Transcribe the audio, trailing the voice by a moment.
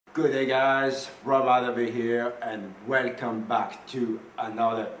Good day guys, Robert over here and welcome back to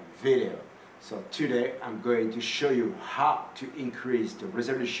another video. So today I'm going to show you how to increase the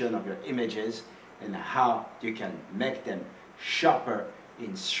resolution of your images and how you can make them sharper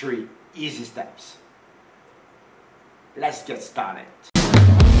in 3 easy steps. Let's get started.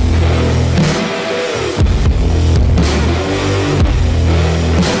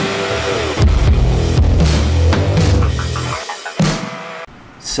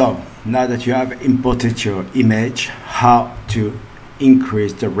 So now that you have imported your image, how to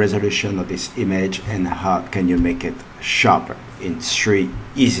increase the resolution of this image and how can you make it sharper in 3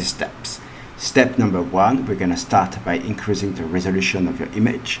 easy steps. Step number 1, we're going to start by increasing the resolution of your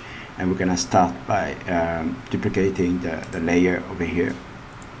image, and we're going to start by duplicating the layer over here.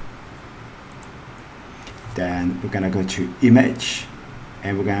 Then we're going to go to image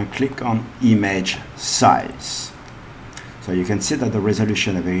and we're going to click on image size. So you can see that the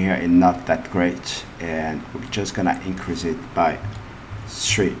resolution over here is not that great, and we're just gonna increase it by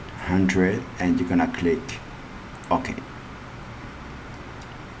 300 and you're gonna click OK.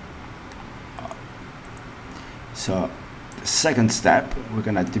 So the second step, we're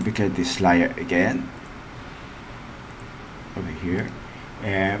gonna duplicate this layer again over here,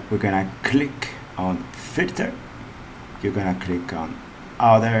 and we're gonna click on filter, you're gonna click on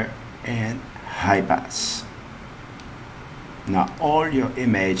other and high pass. Now all your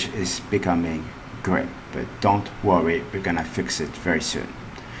image is becoming gray, but don't worry, we're gonna fix it very soon.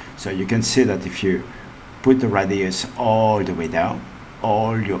 So you can see that if you put the radius all the way down,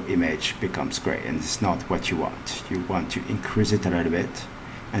 all your image becomes gray, and it's not what you want. You want to increase it a little bit,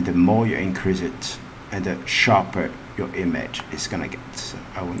 and the more you increase it, and the sharper your image is gonna get. So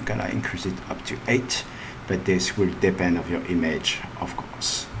I'm gonna increase it up to 8, but this will depend on your image, of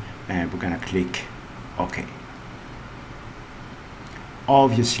course. And we're gonna click OK.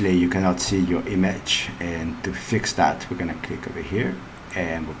 Obviously you cannot see your image, and to fix that we're going to click over here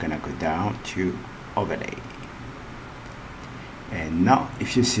and we're going to go down to overlay. And now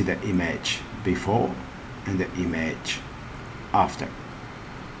if you see the image before and the image after,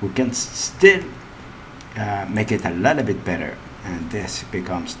 we can still make it a little bit better, and this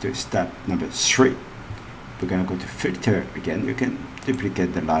becomes to step number 3. We're going to go to filter again. You can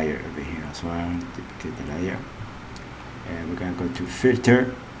duplicate the layer over here as well, duplicate the layer. And we're going to go to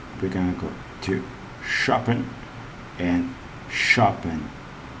filter, we're going to go to sharpen and sharpen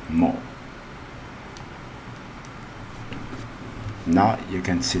more. Now you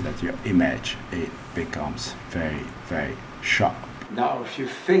can see that your image, it becomes very sharp. Now if you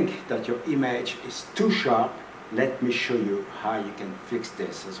think that your image is too sharp, let me show you how you can fix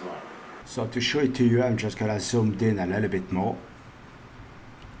this as well. So to show it to you, I'm just going to zoom in a little bit more.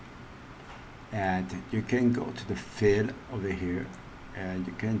 And you can go to the fill over here and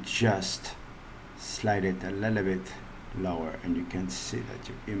you can just slide it a little bit lower, and you can see that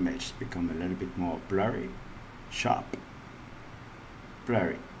your image become a little bit more blurry, sharp,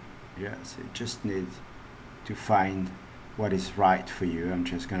 blurry. Yes, you just need to find what is right for you. I'm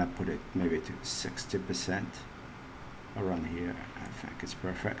just gonna put it maybe to 60% around here. I think it's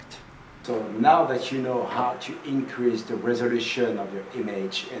perfect. So now that you know how to increase the resolution of your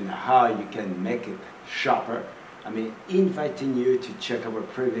image and how you can make it sharper, I'm inviting you to check our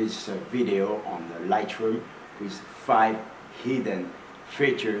previous video on the Lightroom with 5 hidden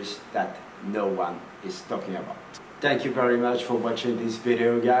features that no one is talking about. Thank you very much for watching this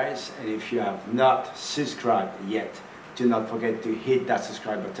video, guys, and if you have not subscribed yet, do not forget to hit that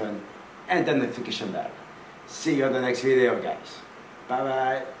subscribe button and the notification bell. See you on the next video, guys. Bye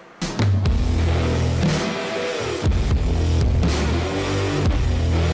bye.